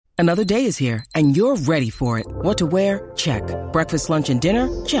Another day is here, and you're ready for it. What to wear? Check. Breakfast, lunch, and dinner?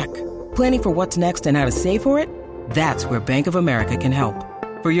 Check. Planning for what's next and how to save for it? That's where Bank of America can help.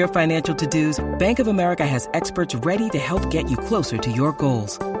 For your financial to-dos, Bank of America has experts ready to help get you closer to your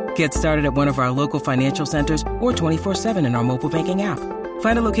goals. Get started at one of our local financial centers or 24/7 in our mobile banking app.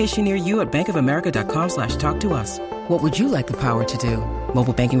 Find a location near you at bankofamerica.com/talktous. What would you like the power to do?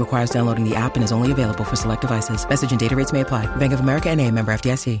 Mobile banking requires downloading the app and is only available for select devices. Message and data rates may apply. Bank of America N.A., member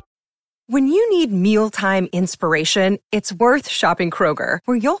FDIC. When you need mealtime inspiration, it's worth shopping Kroger,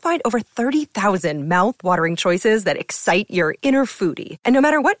 where you'll find over 30,000 mouth-watering choices that excite your inner foodie. And no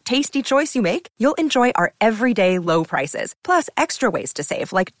matter what tasty choice you make, you'll enjoy our everyday low prices, plus extra ways to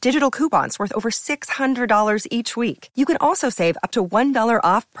save, like digital coupons worth over $600 each week. You can also save up to $1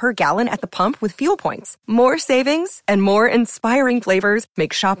 off per gallon at the pump with fuel points. More savings and more inspiring flavors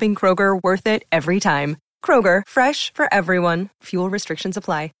make shopping Kroger worth it every time. Kroger, fresh for everyone. Fuel restrictions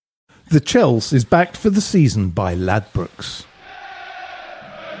apply. The Chels is backed for the season by Ladbrokes.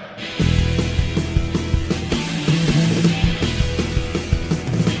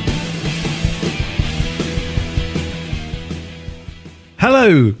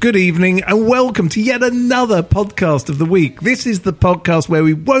 Hello, good evening, and welcome to yet another podcast of the week. This is the podcast where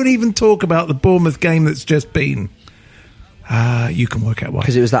we won't even talk about the Bournemouth game that's just been. You can work out why.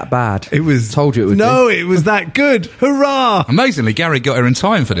 Because it was that bad. It was. Told you it would No, it was that good. Hurrah! Amazingly, Gary got her in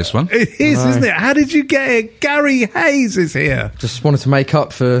time for this one. It is, isn't it? How did you get it? Gary Hayes is here. Just wanted to make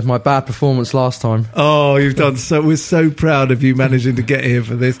up for my bad performance last time. Oh, you've done so. We're so proud of you managing to get here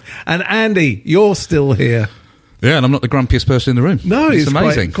for this. And Andy, you're still here. Yeah, and I'm not the grumpiest person in the room. No, it's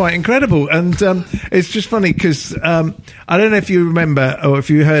amazing. Quite incredible. And it's just funny because I don't know if you remember or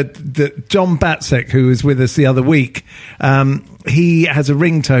if you heard that John Batsek, who was with us the other week, he has a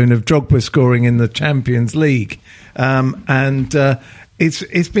ringtone of Drogba scoring in the Champions League. And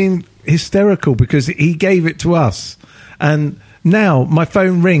it's been hysterical because he gave it to us. And now my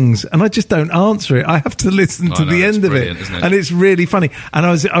phone rings and I just don't answer it. I have to listen to the end of it. And it's really funny. And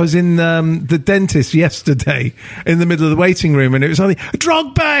I was in the dentist yesterday in the middle of the waiting room, and it was only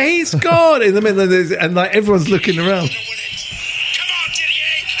Drogba, he scored in the middle of this, and like everyone's looking around.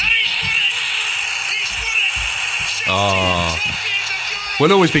 Oh,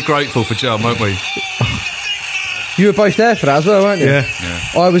 we'll always be grateful for John, won't we? You were both there for that as well, weren't you? Yeah.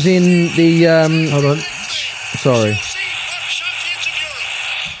 I was in the Hold on. Sorry.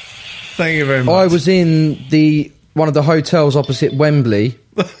 Thank you very much. I was in one of the hotels opposite Wembley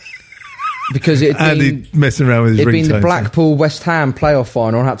because it had been messing around with his it'd been the ringtones. Blackpool West Ham playoff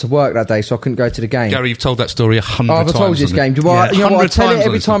final, and I had to work that day, so I couldn't go to the game. Gary, you've told that story 100 times. I've told you this game. Yeah, You know what, I tell it 100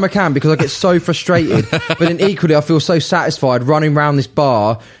 every times, time I can because I get so frustrated. But then equally, I feel so satisfied running around this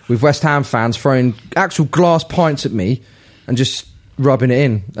bar with West Ham fans throwing actual glass pints at me and just rubbing it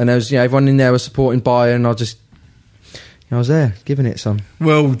in. And there was, everyone in there was supporting Bayern. I was there, giving it some.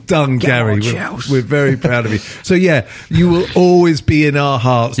 Well done, Gary. We're very proud of you. So, yeah, you will always be in our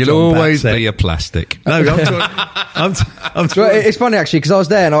hearts. You'll John always Batsek. be a plastic. No, I'm talking. Well, it's funny, actually, because I was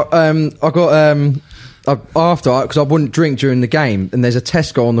there and I got... after, because I wouldn't drink during the game, and there's a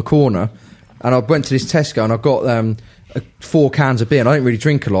Tesco on the corner, and I went to this Tesco and I got 4 cans of beer, and I don't really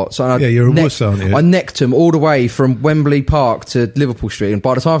drink a lot. So you're a wuss, aren't you? I necked them all the way from Wembley Park to Liverpool Street, and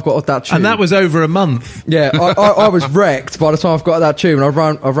by the time I've got off that tube... And that was over a month. Yeah, I was wrecked by the time I've got that tube, and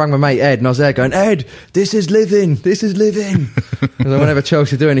I rang my mate Ed, and I was there going, Ed, this is living. Because whenever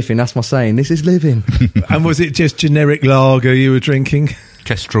Chelsea do anything, that's my saying, this is living. And was it just generic lager you were drinking?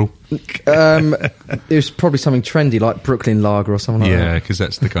 Kestrel. It was probably something trendy like Brooklyn Lager or something like that. Yeah, because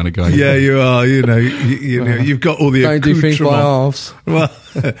that's the kind of guy. Yeah, you are. You know, you've got all the don't do things by halves. Well,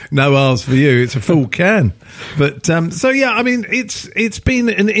 no halves for you. It's a full can. But so yeah, I mean, it's been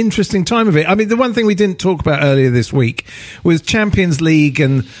an interesting time of it. I mean, the one thing we didn't talk about earlier this week was Champions League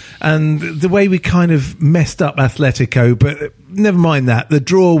and the way we kind of messed up Atletico. But never mind that. The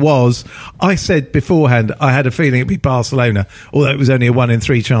draw was. I said beforehand I had a feeling it'd be Barcelona, although it was only a 1 in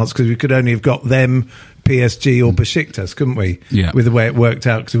 3 chance because we could only have got them, PSG or Besiktas, couldn't we? Yeah. With the way it worked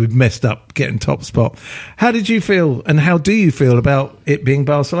out because we'd messed up getting top spot. How did you feel, and how do you feel about it being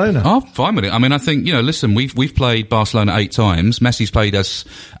Barcelona? Oh, fine with it. I mean, I think, listen, we've played Barcelona 8 times. Messi's played us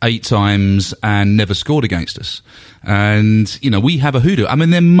 8 times and never scored against us. And, we have a hoodoo. I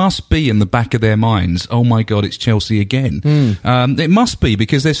mean, there must be in the back of their minds, oh my God, it's Chelsea again. It must be,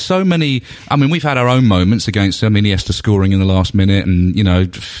 because there's so many. I mean, we've had our own moments against them, Iniesta scoring in the last minute, and,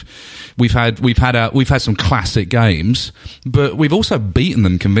 we've had some classic games, but we've also beaten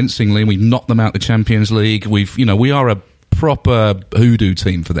them convincingly. We've knocked them out the Champions League. We are proper hoodoo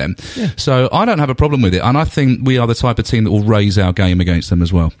team for them. So I don't have a problem with it, and I think we are the type of team that will raise our game against them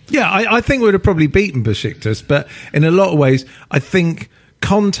as well. Yeah, I think we would have probably beaten Besiktas, but in a lot of ways, I think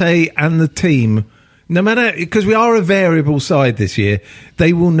Conte and the team, no matter, because we are a variable side this year,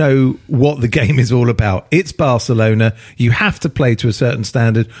 they will know what the game is all about. It's Barcelona. You have to play to a certain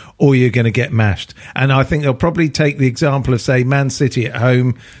standard or you're going to get mashed. And I think they'll probably take the example of, say, Man City at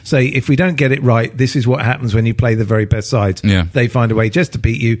home, say, if we don't get it right, this is what happens when you play the very best sides. Yeah. They find a way just to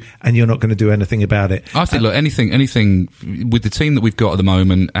beat you and you're not going to do anything about it. I think, look, anything with the team that we've got at the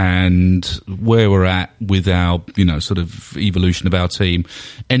moment and where we're at with our, sort of evolution of our team,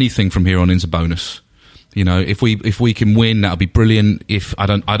 anything from here on is a bonus. If we can win, that'll be brilliant. If I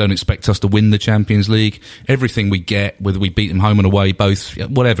don't expect us to win the Champions League. Everything we get, whether we beat them home and away, both,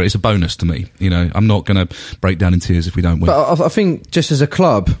 whatever, it's a bonus to me. I'm not going to break down in tears if we don't win. But I think just as a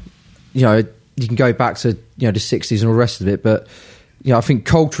club, you can go back to the 60s and all the rest of it. But I think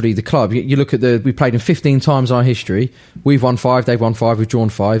culturally, the club, you look at we played them 15 times in our history. We've won 5, they've won 5, we've drawn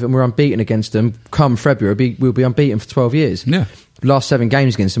 5, and we're unbeaten against them. Come February, we'll be unbeaten for 12 years. Yeah. Last 7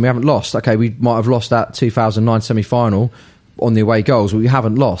 games against them, we haven't lost. Okay, we might have lost that 2009 semi-final on the away goals, but we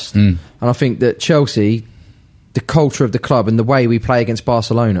haven't lost. And I think that Chelsea, the culture of the club and the way we play against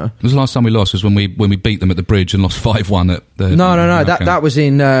Barcelona. It was the last time we lost was when we beat them at the Bridge and lost 5-1 at the... No. Okay. That was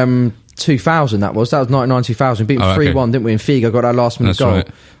in 2000. That was 99-2000. We beat them 3-1, didn't we? And Figo got our last minute goal. Right.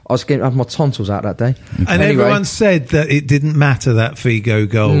 I was getting my tonsils out that day. And everyone said that it didn't matter, that Figo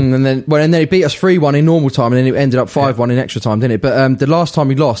goal. And then he beat us 3-1 in normal time, and then it ended up 5-1 in extra time, didn't it? But the last time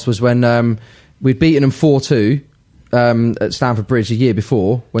we lost was when we'd beaten them 4-2 at Stamford Bridge a year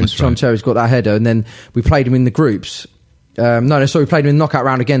before, when John Terry's got that header, and then we played him in the groups. We played him in the knockout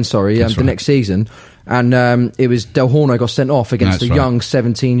round again, the next season. And it was Del Horno got sent off against young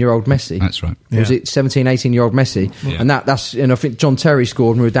 17-year-old Messi. That's right. Yeah. Was it 17, 18-year-old Messi? Yeah. And that's I think John Terry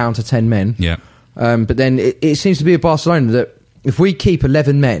scored and we were down to 10 men. Yeah. But then it seems to be a Barcelona that if we keep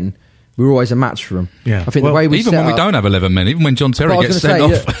 11 men, we're always a match for them. Yeah. I think the way we even when we don't have 11 men, even when John Terry gets sent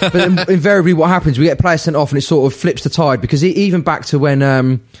off. But then invariably what happens, we get players sent off and it sort of flips the tide, because even back to when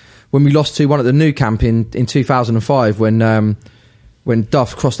we lost 2-1 at the Nou Camp in 2005 when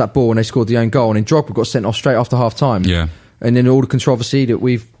Duff crossed that ball and they scored the own goal, and then Drogba got sent off straight after half time. Yeah. And then all the controversy that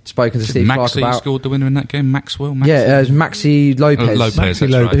we've spoken to Steve Clark about. Maxi scored the winner in that game? Maxwell? Yeah, it was Maxi Lopez. Maxi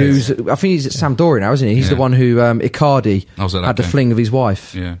Lopez. I think he's at Sampdoria now, isn't he? He's the one who Icardi had the fling of his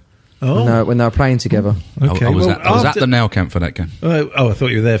wife. Yeah. When they were playing together. Okay. I was at the Nou Camp for that game. I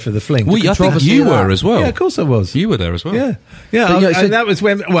thought you were there for the fling. Well, I think you were as well. Yeah, of course I was. You were there as well. Yeah. So that was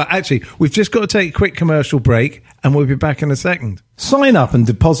when... Well, actually, we've just got to take a quick commercial break and we'll be back in a second. Sign up and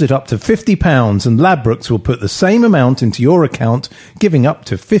deposit up to £50 and Ladbrokes will put the same amount into your account, giving up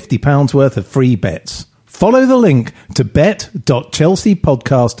to £50 worth of free bets. Follow the link to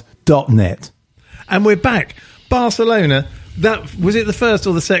bet.chelseapodcast.net. And we're back. Barcelona... That was it. The first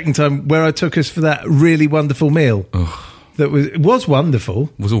or the second time where I took us for that really wonderful meal. It was wonderful.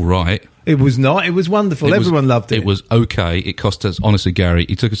 It was all right. It was not. It was wonderful. Everyone loved it. It was okay. It cost us, honestly, Gary,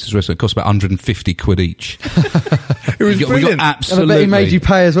 he took us to this restaurant. It cost about 150 quid each. It was brilliant. We got absolutely... I bet he made you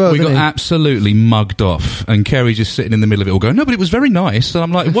pay as well, We got absolutely mugged off. And Kerry just sitting in the middle of it all going, no, but it was very nice. And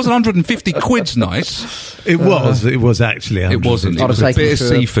I'm like, it wasn't 150 quid's nice. It was. It was actually. It wasn't. It was a bit of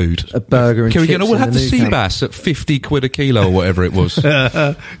seafood. A burger and Kerry chips. Going, we'll have the sea bass at 50 quid a kilo or whatever it was.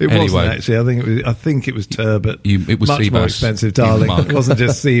 It wasn't actually. I think it was turbot. It was much sea more bass. Expensive, darling. It wasn't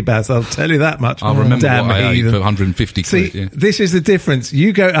just sea bass. I'll tell you that much. I remember what I ate for 150 quid. See, this is the difference.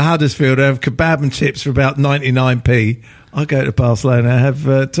 You go to Huddersfield and have kebab and chips for about 99p. I go to Barcelona and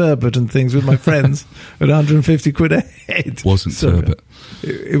have turbot and things with my friends at 150 quid a head. Wasn't turbot.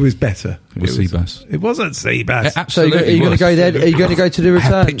 It was better. It was sea bass. It wasn't sea bass. Absolutely. So are you going to go there? Are you going to go to the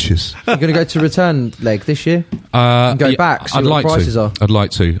return? I have pictures. Are you going to go to return leg this year? And go back. See I'd what like the prices to. are. I'd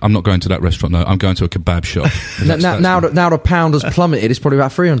like to. I'm not going to that restaurant. No, I'm going to a kebab shop. Now the pound has plummeted. It's probably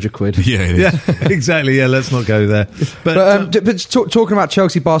about 300 quid. Yeah, it is. Yeah, exactly. Yeah, let's not go there. But talking about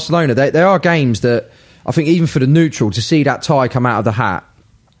Chelsea, Barcelona, they are games that I think even for the neutral to see that tie come out of the hat.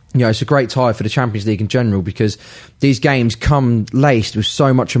 It's a great tie for the Champions League in general, because these games come laced with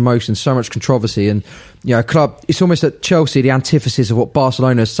so much emotion, so much controversy, and a club. It's almost at Chelsea the antithesis of what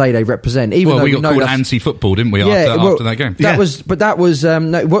Barcelona say they represent. Even though we got called anti-football, didn't we? After that game,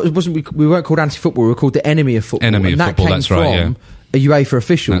 we weren't called anti-football. We were called the enemy of football. Enemy of football. That's right. Yeah. a UEFA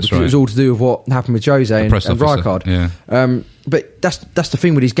official, That's because it was right. all to do with what happened with Jose and press officer, Rijkaard. yeah. But that's the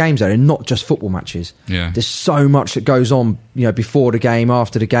thing with these games, though. They're not just football matches. Yeah. There's so much that goes on, before the game,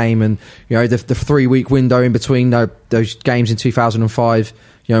 after the game, and the 3-week window in between those games in 2005.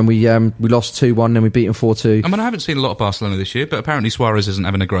 And we lost 2-1, then we beat them 4-2. I mean, I haven't seen a lot of Barcelona this year, but apparently Suarez isn't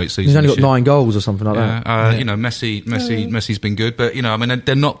having a great season. He's only this got year. 9 goals or something like that. Messi's been good, but I mean,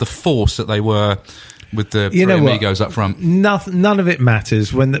 they're not the force that they were with the three amigos up front. None of it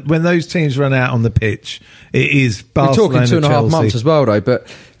matters when those teams run out on the pitch. It is Barcelona. We're talking 2.5 Chelsea. months as well, though.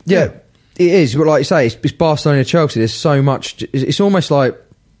 But yeah, it is. But like you say, it's Barcelona, Chelsea. There's so much. It's almost like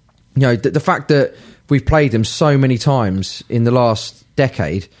the fact that we've played them so many times in the last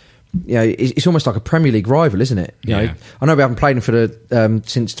decade. It's almost like a Premier League rival, isn't it? Yeah. I know we haven't played them for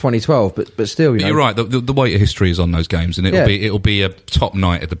since 2012, but still, You're right. The weight of history is on those games, and it'll be a top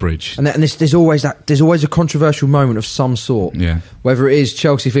night at the Bridge. And there's always a controversial moment of some sort. Yeah. Whether it is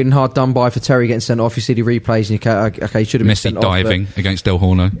Chelsea feeling hard done by for Terry getting sent off, you see the replays, and you go, okay, he should have been Messi sent off. diving against Del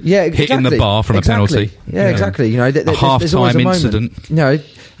Horno. Yeah, exactly. Hitting the bar from a penalty. Yeah, exactly. a half-time incident.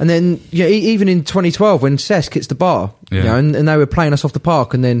 And then even in 2012 when Cesc hits the bar, and they were playing us off the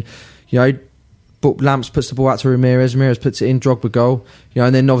park, and then but Lamps puts the ball out to Ramirez puts it in, Drogba goal,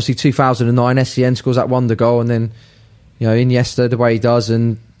 and then obviously 2009 SCN scores that wonder goal, and then Iniesta the way he does,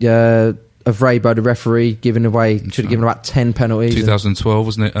 and Avrebo the referee should have given about 10 penalties. 2012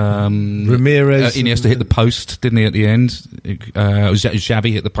 wasn't it? Ramirez Iniesta hit the post, didn't he? At the end,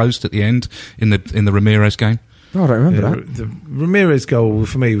 Xavi hit the post at the end in the Ramirez game. Oh, I don't remember that. The Ramirez goal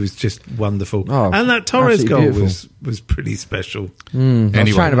for me was just wonderful, and that Torres goal was pretty special.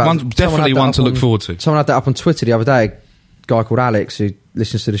 Anyway, definitely one to look forward to. Someone had that up on Twitter the other day. A guy called Alex who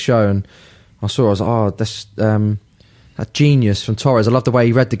listens to the show, and I was like, that's a genius from Torres. I love the way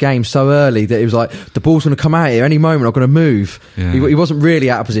he read the game so early that he was like, the ball's going to come out here any moment, I'm going to move. Yeah. He wasn't really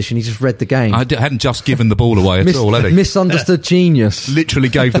out of position, he just read the game. I hadn't just given the ball away at all, had he? Misunderstood genius. Literally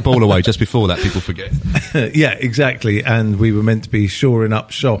gave the ball away just before that, people forget. Yeah, exactly. And we were meant to be shoring up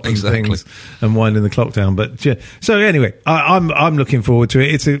shop and things and winding the clock down. But so anyway, I'm looking forward to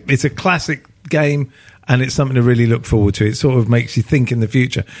it. It's a classic game. And it's something to really look forward to. It sort of makes you think in the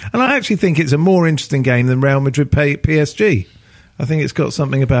future. And I actually think it's a more interesting game than Real Madrid PSG. I think it's got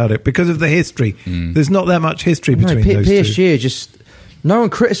something about it because of the history. There's not that much history between those two. PSG are just... No one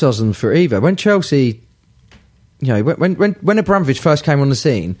criticised them for it either. When Chelsea... when Abramovich first came on the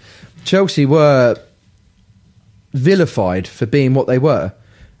scene, Chelsea were vilified for being what they were.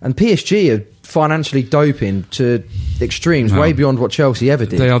 And PSG are financially doping to extremes way beyond what Chelsea ever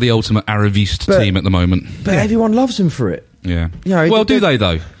did. They are the ultimate Aravist team at the moment. But everyone loves them for it. Yeah. Do they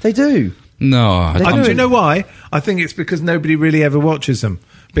though? They do. No. Do you know why? I think it's because nobody really ever watches them.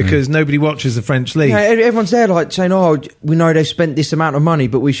 Because nobody watches the French league. Everyone's there like saying, we know they've spent this amount of money,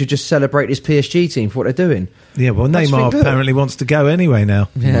 but we should just celebrate this PSG team for what they're doing. Yeah, well, Neymar apparently wants to go anyway now.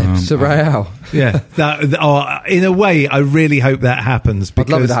 Yeah, to Real. Yeah, in a way, I really hope that happens.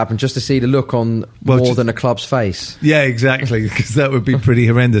 Because, I'd love it to happen, just to see the look on more than a club's face. Yeah, exactly, because that would be pretty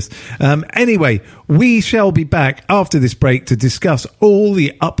horrendous. Anyway, we shall be back after this break to discuss all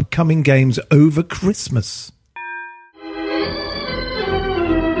the upcoming games over Christmas.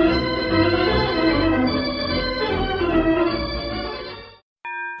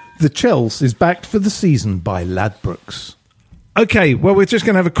 The Chels is backed for the season by Ladbrokes. Okay, well, we're just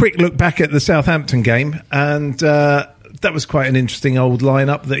going to have a quick look back at the Southampton game, and that was quite an interesting old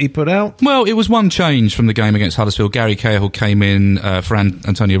lineup that he put out. Well, it was one change from the game against Huddersfield. Gary Cahill came in for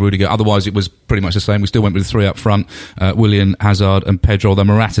Antonio Rudiger. Otherwise, it was pretty much the same. We still went with the three up front, Willian, Hazard and Pedro, although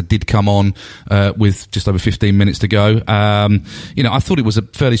Morata did come on with just over 15 minutes to go. I thought it was a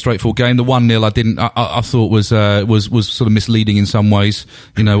fairly straightforward game. The 1-0 I thought was sort of misleading in some ways.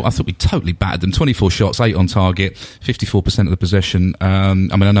 I thought we totally battered them. 24 shots, 8 on target, 54% of the possession. I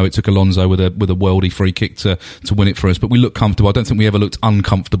know it took Alonso with a worldy free kick to win it for us, but we looked comfortable. I don't think we ever looked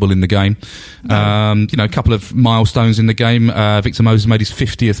uncomfortable in the game. No. A couple of milestones in the game. Victor Moses made his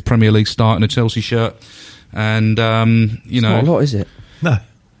 50th Premier League start in a Chelsea shirt. And, It's not a lot, is it?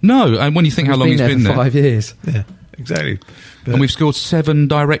 No, and when you think how long he's been there. 5 years. Yeah, exactly. And we've scored 7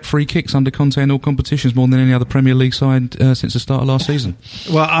 direct free kicks under Conte in all competitions, more than any other Premier League side since the start of last season.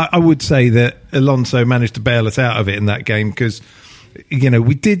 Well, I would say that Alonso managed to bail us out of it in that game because...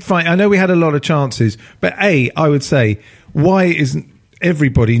 we did find... I know we had a lot of chances, but I would say, why isn't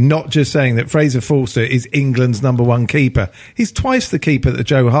everybody not just saying that Fraser Forster is England's number one keeper? He's twice the keeper that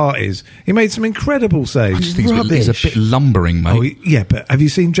Joe Hart is. He made some incredible saves. I just think he's a bit lumbering, mate. Yeah, but have you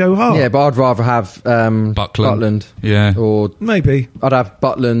seen Joe Hart? Yeah, but I'd rather have Butland. Yeah. Or maybe. I'd have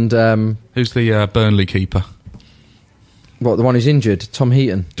Butland... Who's the Burnley keeper? What, the one who's injured? Tom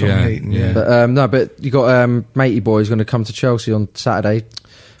Heaton. Tom Heaton, yeah. But, but you got Matey boy who's going to come to Chelsea on Saturday.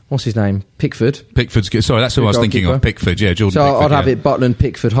 What's his name? Pickford. Pickford's good. Sorry, that's who I was thinking of. Pickford, yeah, Jordan So Pickford, I'd have it Butland,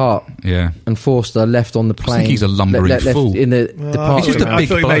 Pickford, Hart. Yeah. And Forster left on the plane. I think he's a lumbering fool. In the he's just a I big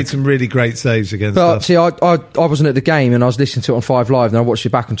thought he bloke. made some really great saves against But us. see, I wasn't at the game and I was listening to it on 5 Live and I watched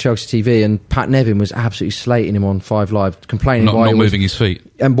it back on Chelsea TV and Pat Nevin was absolutely slating him on 5 Live, complaining Not moving his feet.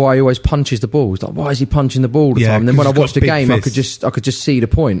 And why he always punches the ball. He's like, why is he punching the ball all the Yeah, time? And then when I 'cause he's watched the got game, big I could just see the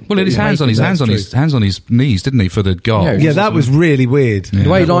point. Well, his hands on his knees, didn't he, for the goal? Yeah, that was really weird. The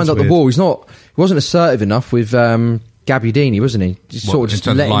way he That lined was up the weird. ball, he wasn't assertive enough with Gabbiadini, wasn't he? Just What, sort of in just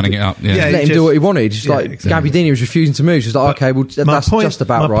terms of lining it up, yeah. Yeah, let him do what he wanted. Just like exactly. Gabbiadini was refusing to move. Just like, okay, well, that's just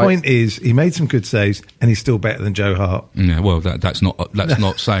about right. My point is, he made some good saves, and he's still better than Joe Hart. Yeah, well, that's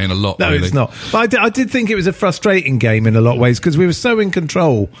not saying a lot, No, really. it's not. But I did think it was a frustrating game in a lot of ways because we were so in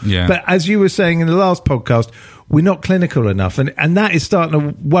control. Yeah. But as you were saying in the last podcast, we're not clinical enough, and that is starting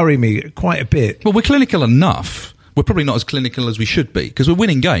to worry me quite a bit. Well, we're clinical enough. We're probably not as clinical as we should be because we're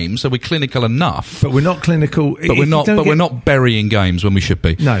winning games, so we're clinical enough. But we're not clinical. But we're not burying games when we should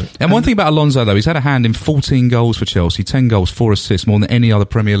be. No. And one thing about Alonso, though, he's had a hand in 14 goals for Chelsea, 10 goals, 4 assists, more than any other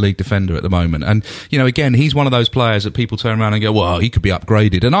Premier League defender at the moment. And, you know, again, he's one of those players that people turn around and go, well, he could be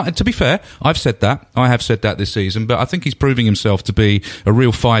upgraded. And to be fair, I've said that. I have said that this season. But I think he's proving himself to be a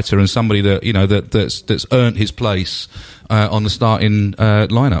real fighter and somebody that, you know, that's earned his place on the starting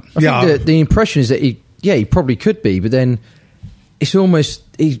lineup. I think the impression is that he probably could be, but then it's almost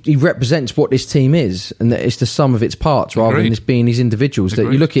he represents what this team is, and that it's the sum of its parts rather than this being these individuals.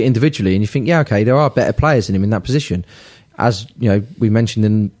 That you look at individually and you think, yeah, okay, there are better players than him in that position. As you know, we mentioned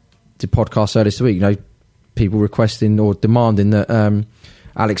in the podcast earlier this week, you know, people requesting or demanding that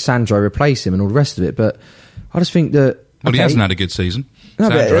Alexandro replace him and all the rest of it. But I just think that Well, he hasn't had a good season. No,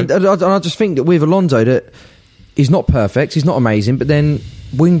 but I just think that with Alonso, that he's not perfect, he's not amazing, but then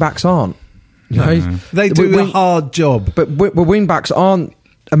wing backs aren't. You know? They do a hard job. But wing backs aren't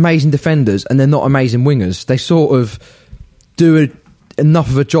amazing defenders and they're not amazing wingers. They sort of do enough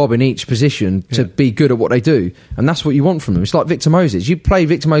of a job in each position to be good at what they do. And that's what you want from them. It's like Victor Moses. You play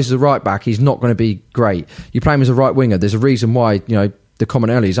Victor Moses as a right back, he's not going to be great. You play him as a right winger, there's a reason why, you know, the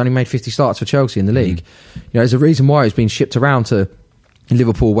comment earlier, he's only made 50 starts for Chelsea in the league. You know, there's a reason why he's been shipped around to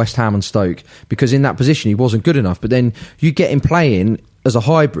Liverpool, West Ham and Stoke, because in that position he wasn't good enough. But then you get him playing as a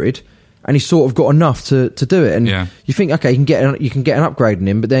hybrid and he's sort of got enough to do it. And you think, okay, you can get an upgrade in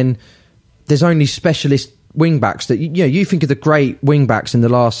him, but then there's only specialist wing backs that you think of the great wing backs in the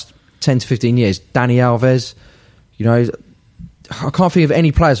last 10 to 15 years. Dani Alves, you know, I can't think of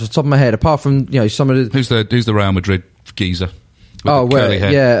any players off the top of my head apart from, you know, some of the Who's the Real Madrid geezer? Oh,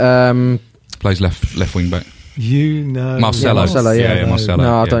 well, plays left wing back. You know, Marcelo. Marcelo.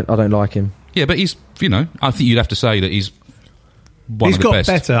 No, I don't like him. Yeah, but he's, you know, I think you'd have to say that he's one of the best.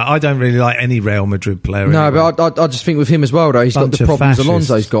 He's got better. I don't really like any Real Madrid player. No, anyway. but I just think with him as well, though, he's got the problems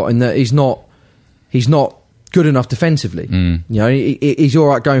Alonso's got in that he's not good enough defensively. You know, he's all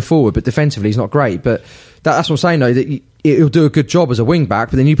right going forward, but defensively he's not great. But that's what I'm saying, though, that he'll do a good job as a wing back,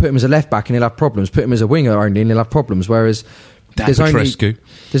 but then you put him as a left back and he'll have problems. Put him as a winger only and he'll have problems. Whereas there's only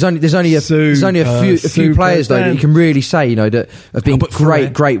a few players though that you can really say, you know, that have been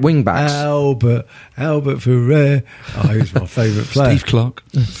great wing backs. Albert Ferrer. Oh, he's my favourite player. Steve Clark.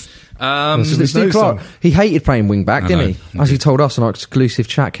 Steve Clark, he hated playing wing back, didn't he? As he told us on our exclusive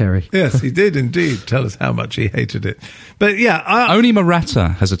chat, Kerry. Yes, he did indeed tell us how much he hated it. But yeah, only Morata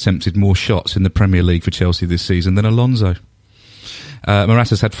has attempted more shots in the Premier League for Chelsea this season than Alonso.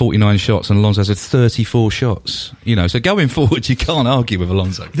 Morata's had 49 shots and Alonso's had 34 shots. You know, so going forward, you can't argue with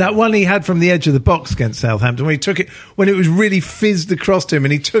Alonso. That one he had from the edge of the box against Southampton, when he took it, when it was really fizzed across to him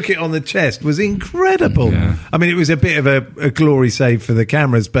and he took it on the chest, was incredible. Yeah. I mean, it was a bit of a glory save for the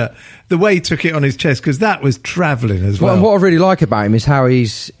cameras, but the way he took it on his chest, because that was travelling as well. What I really like about him is how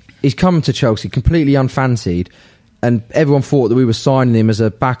he's come to Chelsea completely unfancied. And everyone thought that we were signing him as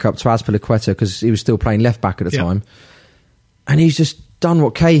a backup to Azpilicueta because he was still playing left back at the time. And he's just done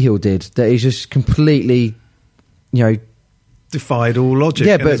what Cahill did, that he's just completely, you know, defied all logic.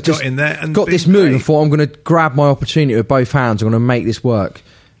 Yeah, but got in there and got this move and thought, I'm going to grab my opportunity with both hands. I'm going to make this work.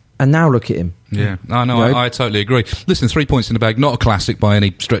 And now look at him. Yeah, I totally agree. Listen, 3 points in the bag, not a classic by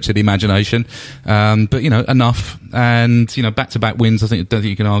any stretch of the imagination, but, you know, enough. And, you know, back-to-back wins, don't think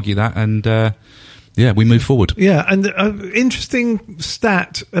you can argue that. And, we move forward. Yeah, and interesting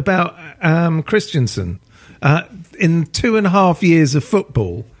stat about Christensen. In 2.5 years of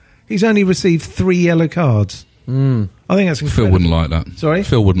football, he's only received 3 yellow cards. I think that's incredible. Phil wouldn't like that. Sorry?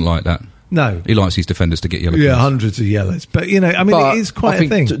 Phil wouldn't like that. No. He likes his defenders to get yellow Yeah, cards. hundreds of yellows. But, you know, I mean, But it is quite I a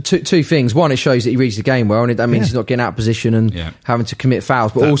thing. think two things. One, it shows that he reads the game well, and that means he's not getting out of position and having to commit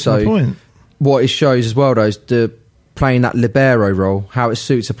fouls. But That's my also, point. what it shows as well, though, is playing that libero role, how it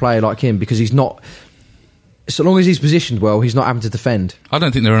suits a player like him, because he's not... So long as he's positioned well, he's not having to defend. I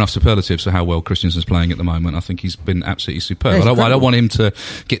don't think there are enough superlatives for how well Christensen's playing at the moment. I think he's been absolutely superb. Yeah, I don't want him to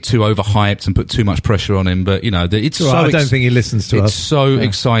get too overhyped and put too much pressure on him, but, you know, it's I don't think he listens to us. It's so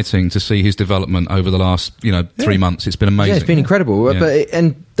exciting to see his development over the last, 3 months. It's been amazing. Yeah, it's been incredible.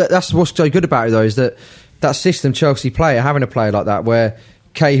 Yeah. That's what's so good about it, though, is that system Chelsea play, having a player like that, where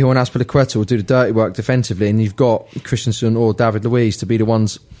Cahill and Azpilicueta will do the dirty work defensively, and you've got Christensen or David Luiz to be the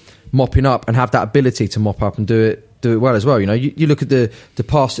ones mopping up and have that ability to mop up and do it well as well. You know, you look at the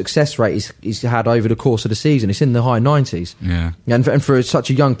pass success rate he's had over the course of the season. It's in the high 90s. Yeah, and for such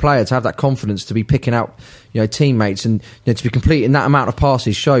a young player to have that confidence to be picking out, teammates and to be completing that amount of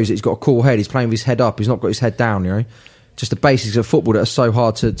passes shows that he's got a cool head. He's playing with his head up. He's not got his head down. You know, just the basics of football that are so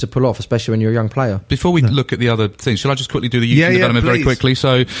hard to pull off, especially when you're a young player. Before we look at the other things, shall I just quickly do the youth development very quickly?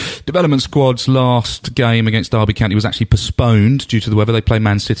 So, development squad's last game against Derby County was actually postponed due to the weather. They play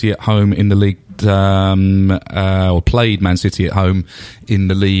Man City at home in the league, or played Man City at home in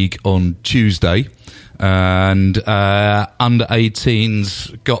the league on Tuesday. And under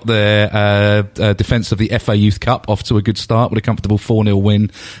 18s got their defence of the FA Youth Cup off to a good start with a comfortable 4-0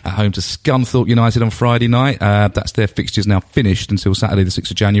 win at home to Scunthorpe United on Friday night. That's their fixtures now finished until Saturday the 6th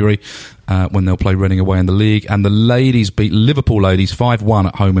of January when they'll play Reading away in the league. And the ladies beat Liverpool ladies 5-1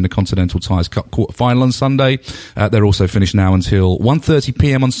 at home in the Continental Ties Cup quarter-final on Sunday. They're also finished now until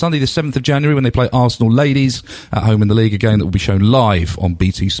 1:30pm on Sunday the 7th of January when they play Arsenal ladies at home in the league, a game that will be shown live on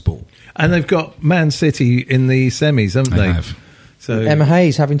BT Sport. And they've got Man City in the semis, haven't they? They have. So Emma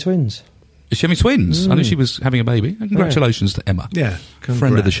Hayes having twins. Is she having twins? I knew she was having a baby. Congratulations to Emma. Yeah,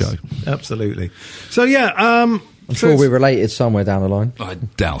 friend of the show. Absolutely. So yeah, I'm sure we're related somewhere down the line. I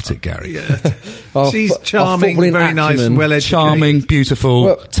doubt it, Gary. She's charming, very nice, and well-educated. Charming,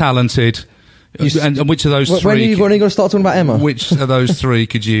 beautiful, talented. And which of those three? When are you going to start talking about Emma? Which of those three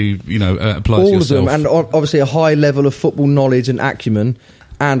could you apply all to yourself? All of them, and obviously a high level of football knowledge and acumen.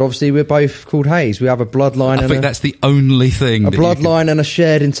 And obviously, we're both called Hayes. We have a bloodline. I think that's the only thing. A bloodline and a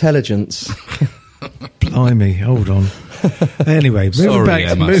shared intelligence. Blimey, hold on. Anyway, moving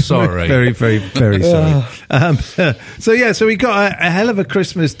back. Emma, sorry. Very, very, very sorry. So we got a hell of a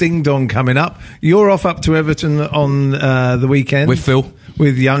Christmas ding dong coming up. You're off up to Everton on the weekend with Phil,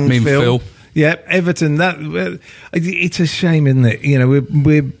 with young Me and Phil. Yeah, Everton. It's a shame, isn't it? You know,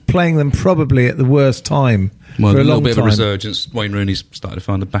 we're playing them probably at the worst time. Well, for a a little long bit time. of a resurgence. Wayne Rooney's started to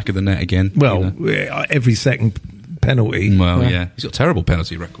find the back of the net again. Well, every second penalty. Well, yeah. He's got a terrible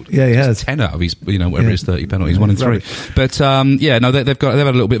penalty record. Yeah, he has 10 out of his, whatever it is, 30 penalties, 1 in 3. But they've had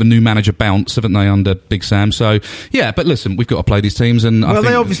a little bit of a new manager bounce, haven't they, under Big Sam? So yeah, but listen, we've got to play these teams, and I think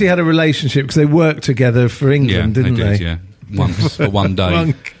they obviously had a relationship because they worked together for England, didn't they? Yeah, once for one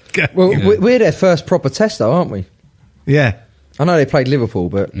day. We're their first proper test, though, aren't we? Yeah, I know they played Liverpool,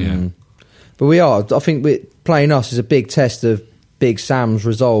 but we are. I think playing us is a big test of Big Sam's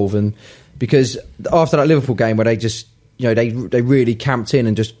resolve, and because after that Liverpool game where they just they really camped in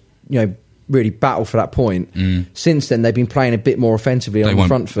and just really battled for that point. Since then they've been playing a bit more offensively on the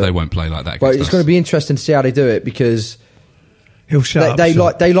front foot. They won't play like that. But it's going to be interesting to see how they do it because he'll shut they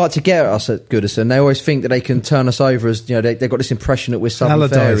like to get at us at Goodison. They always think that they can turn us over as they've got this impression that we're Southern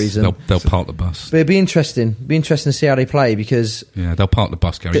Fairies. And they'll park the bus. But it'd be interesting. To see how they play because they'll park the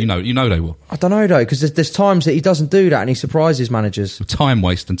bus, Gary. You know they will. I don't know though because there's times that he doesn't do that and he surprises managers. Time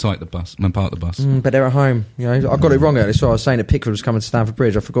waste and park the bus. But they're at home. I got it wrong earlier. So I was saying that Pickford was coming to Stamford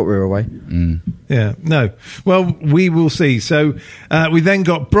Bridge. I forgot we were away. Yeah, no. Well, we will see. So we then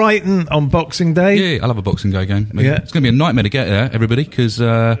got Brighton on Boxing Day. Yeah, I'll have a Boxing Day game. Yeah. It's going to be a nightmare to get there, everybody, because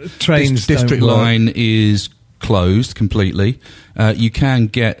trains District Line is closed completely. You can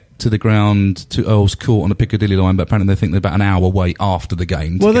get to the ground to Earl's Court on the Piccadilly line, but apparently they think they're about an hour away after the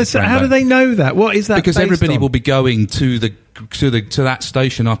game. Well, how do they know that? What is that? Because based everybody on? will be going to that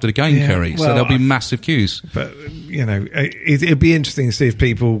station after the game, Kerry. So there'll be massive queues. But it'd be interesting to see if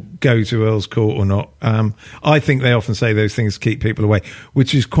people go to Earl's Court or not. I think they often say those things to keep people away,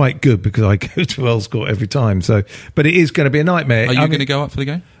 which is quite good because I go to Earl's Court every time. So, but it is going to be a nightmare. Are you going to go up for the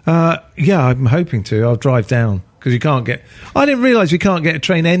game? Yeah, I'm hoping to. I'll drive down. Because you can't get... I didn't realise you can't get a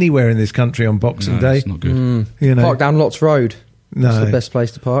train anywhere in this country on Boxing Day. It's not good. Park down Lots Road. That's the best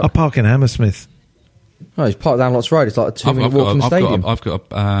place to park. I park in Hammersmith. Oh, it's park down Lots Road. It's like a 2-minute walk from the stadium. I've got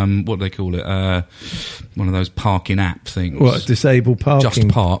what do they call it? One of those parking app things. What, a disabled parking Just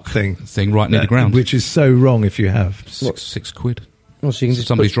park thing right near the ground. Which is so wrong if you have. £6. Well, so you can just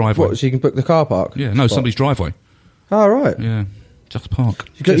somebody's book, driveway. What, so you can book the car park? Yeah, no, spot? somebody's driveway. Oh, right. Yeah, just park.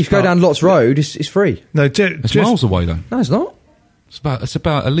 You go down Lots Road, it's free. No, It's miles away though. No, it's not. It's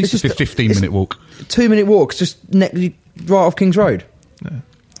about at least It's a just 15-minute walk. 2-minute walk, just right off King's Road.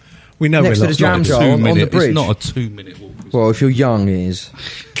 we know Next we're to the lost. jam jar on the bridge. It's not a 2-minute walk. Well, if you're young, it is.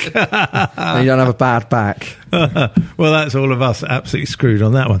 And you don't have a bad back. Well, that's all of us absolutely screwed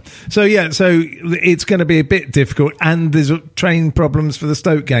on that one. So it's going to be a bit difficult, and there's train problems for the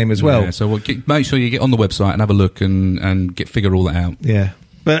Stoke game as well. Yeah, so make sure you get on the website and have a look and figure all that out. Yeah,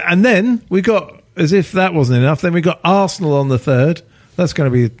 and then we got, as if that wasn't enough, then we got Arsenal on the 3rd. That's going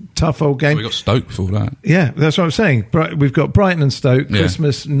to be a tough old game. So we got Stoke before that. Yeah, that's what I'm saying. We've got Brighton and Stoke,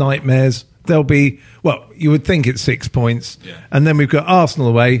 Christmas nightmares. They'll be, well, you would think it's 6 points. Yeah. And then we've got Arsenal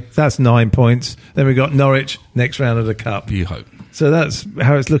away, that's 9 points. Then we've got Norwich, next round of the Cup. You hope. So that's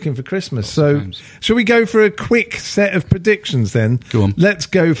how it's looking for Christmas. So shall we go for a quick set of predictions then? Go on. Let's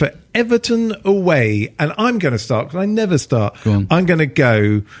go for Everton away. And I'm going to start, because I never start. Go on. I'm going to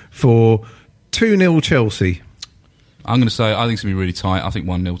go for 2-0 Chelsea. I'm going to say, I think it's going to be really tight. I think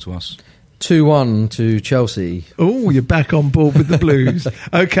 1-0 to us. 2-1 to Chelsea. Oh, you're back on board with the Blues.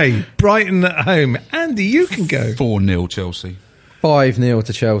 Okay, Brighton at home. Andy, you can go. 4-0 Chelsea. 5-0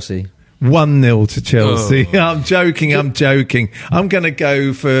 to Chelsea. 1-0 to Chelsea. Oh. I'm joking. I'm going to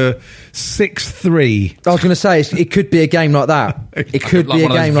go for 6-3. I was going to say, it could be a game like that. It could Like be a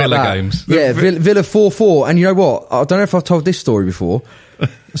one of those game like Villa that. games. Yeah, Villa 4-4. And you know what? I don't know if I've told this story before.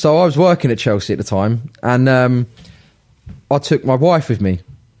 So I was working at Chelsea at the time, and I took my wife with me.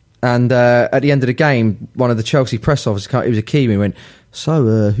 And at the end of the game, one of the Chelsea press officers, he was a Kiwi, went,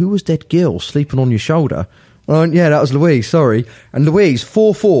 so who was that girl sleeping on your shoulder? And I went, yeah, that was Louise, sorry. And Louise,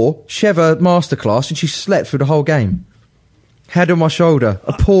 4-4, Sheva masterclass, and she slept through the whole game. Head on my shoulder,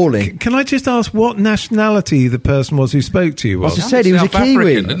 appalling. Can I just ask what nationality the person was who spoke to you? I just said he was a South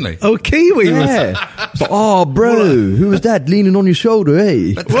Kiwi. African, didn't he? Oh, Kiwi. Yeah. But, oh, bro, who was that leaning on your shoulder,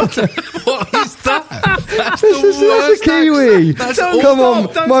 eh? What is that? That's That's a Kiwi. That's Come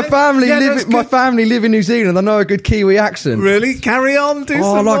awful. on, my family live in New Zealand. I know a good Kiwi accent. Really? Carry on, do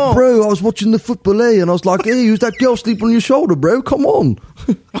Oh, some like, more. bro, I was watching the football, and I was like, hey, who's that girl sleeping on your shoulder, bro? Come on.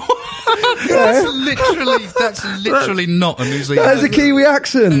 That's literally not a New Zealand. That's a Kiwi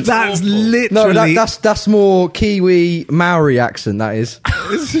accent. That's awful. literally... No, that's more Kiwi Maori accent, that is.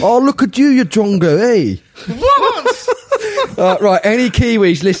 Oh, look at you drongo, eh? What? Right, any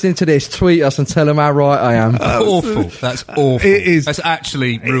Kiwis listening to this, tweet us and tell them how right I am. Awful. That's awful. It is. That's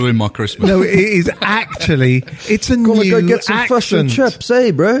actually ruined my Christmas. No, it is actually... It's a Gonna new go get some fish and accent. chips,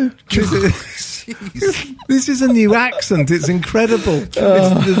 eh, bro? This is a new accent. It's incredible. It's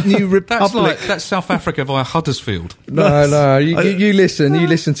the new republic. That's South Africa via Huddersfield. No, you listen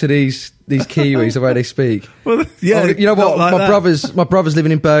to these Kiwis, the way they speak. Well, yeah, Oh, you know what? not like that. My brother's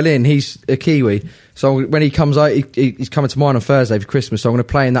living in Berlin. He's a Kiwi. So when he comes out, he's coming to mine on Thursday for Christmas. So I'm going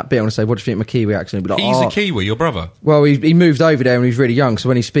to play in that bit. I'm going to say, "What do you think of my Kiwi accent?" He'll be like, He's a Kiwi, your brother. Well, he moved over there when he was really young. So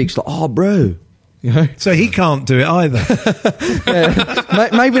when he speaks, like, "Oh, bro," you know. So he can't do it either. Yeah.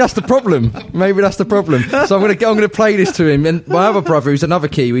 Maybe that's the problem. So I'm going to play this to him. And my other brother, who's another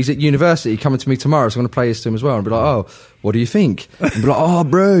Kiwi, he's at university, coming to me tomorrow. So I'm going to play this to him as well and be like, "Oh, what do you think?" And be like, "Oh,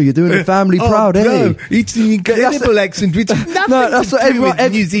 bro, you're doing the family proud, bro, eh?" It's an incredible accent which has nothing That's to what do everyone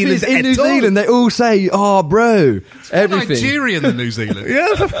with New Zealand in at New all. Zealand. They all say, "Oh, bro," everything. Nigerian than New Zealand.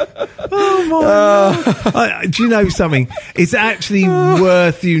 Yeah. Oh my! Do you know something? It's actually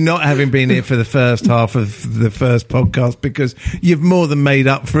worth you not having been here for the first half of the first podcast, because you've more than made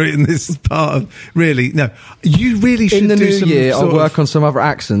up for it in this part of. Really, no, you really should In the do new some year, sort I'll of- work on some other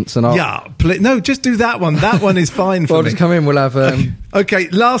accents, and I'll. Yeah, no, just do that one. That one is fine for Well, me. just come in. We'll have. Okay,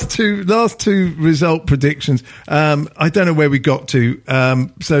 last two result predictions. I don't know where we got to,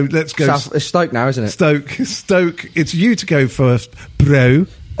 so let's go. It's Stoke now, isn't it? Stoke. It's you to go first, bro.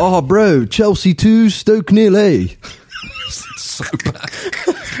 Oh, bro, Chelsea 2, Stoke 0, eh? So bad.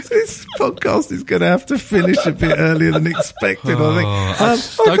 This podcast is going to have to finish a bit earlier than expected, I think.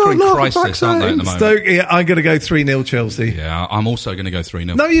 Stoke are in crisis, aren't they, at the moment? Stoke, yeah, I'm going to go 3-0 Chelsea. Yeah, I'm also going to go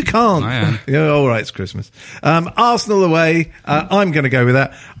 3-0. No, you can't. I am. Yeah, all right, it's Christmas. Arsenal away. I'm going to go with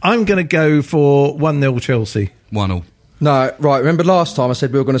that. I'm going to go for 1-0 Chelsea. 1-0. No, right, remember last time I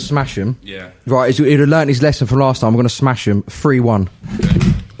said we were going to smash him? Yeah. Right, he'd have learnt his lesson from last time. We're going to smash him 3-1.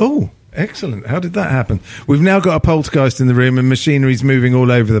 Oh, excellent. How did that happen? We've now got a poltergeist in the room and machinery's moving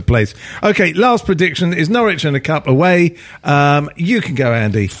all over the place. Okay, last prediction is Norwich and a Cup away. You can go,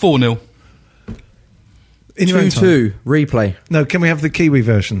 Andy. 4-0. In your own time. 2-2, replay. No, can we have the Kiwi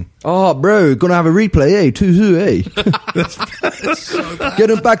version? Oh, bro, gonna have a replay, eh? 2-2, eh? Get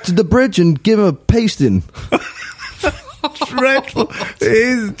him back to the bridge and give him a pasting. dreadful. It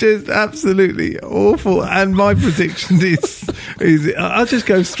is just absolutely awful. And my prediction is I'll just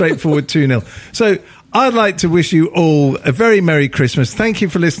go straight forward 2-0. So I'd like to wish you all a very Merry Christmas. Thank you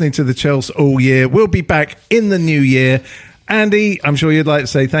for listening to the Chelsea all year. We'll be back in the new year. Andy, I'm sure you'd like to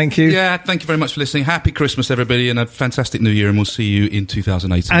say thank you. Yeah, thank you very much for listening. Happy Christmas, everybody, and a fantastic new year, and we'll see you in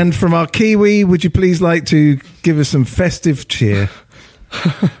 2018. And from our Kiwi, would you please like to give us some festive cheer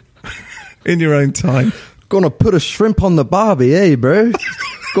in your own time? Gonna put a shrimp on the barbie, eh, bro?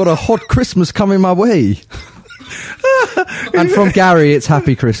 Got a hot Christmas coming my way. And from Gary, it's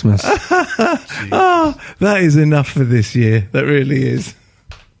Happy Christmas. That is enough for this year. That really is.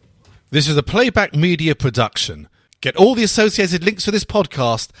 This is a Playback Media production. Get all the associated links for this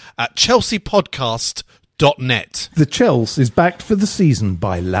podcast at chelseapodcast.net. The Chelsea is backed for the season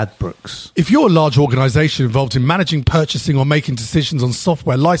by Ladbrokes. If you're a large organisation involved in managing, purchasing or making decisions on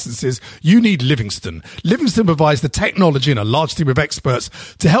software licenses, you need Livingston. Livingston provides the technology and a large team of experts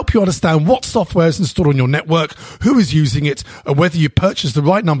to help you understand what software is installed on your network, who is using it, and whether you purchase the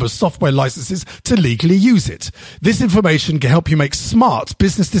right number of software licenses to legally use it. This information can help you make smart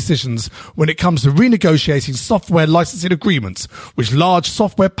business decisions when it comes to renegotiating software licensing agreements with large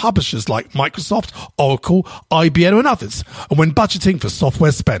software publishers like Microsoft, Oracle, IBM and others, and when budgeting for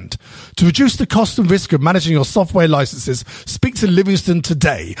software spend. To reduce the cost and risk of managing your software licenses, speak to Livingston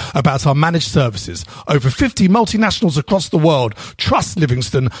today about our managed services. Over 50 multinationals across the world trust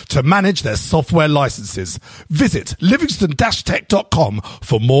Livingston to manage their software licenses. Visit livingston-tech.com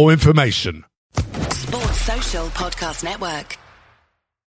for more information. Sports Social Podcast Network.